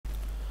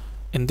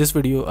In this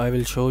video I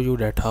will show you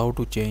that how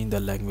to change the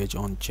language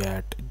on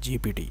chat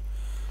GPT.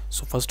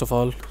 So first of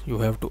all, you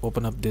have to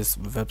open up this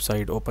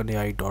website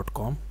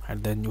openai.com,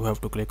 and then you have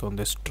to click on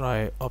this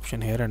try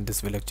option here, and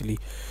this will actually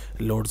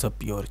loads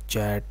up your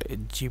chat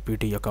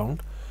GPT account.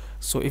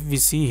 So if we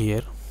see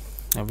here,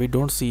 we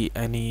don't see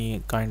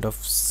any kind of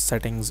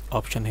settings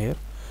option here.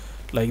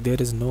 Like there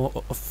is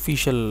no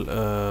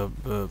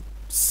official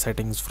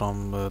settings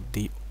from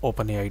the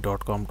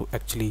openai.com to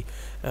actually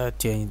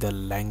change the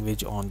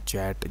language on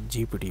chat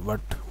GPT. But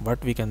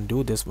what we can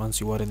do this,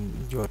 once you are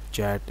in your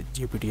chat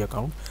GPT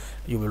account,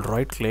 you will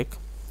right click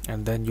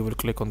and then you will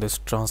click on this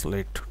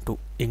translate to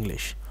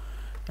English,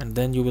 and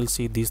then you will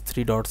see these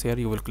three dots here.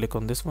 You will click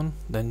on this one,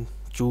 then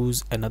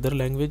choose another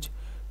language,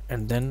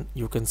 and then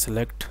you can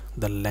select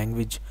the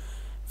language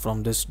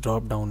from this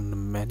drop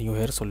down menu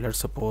here. So let's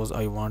suppose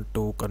I want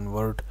to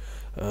convert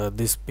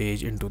this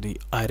page into the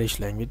Irish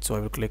language, so I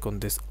will click on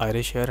this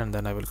Irish here, and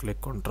then I will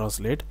click on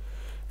translate,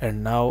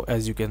 and now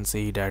as you can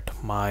see that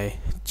my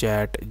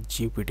chat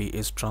GPT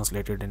is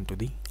translated into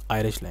the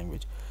Irish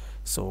language.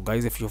 So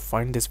guys, if you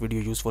find this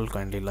video useful,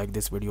 kindly like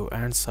this video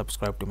and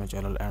subscribe to my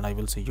channel, and I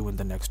will see you in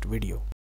the next video.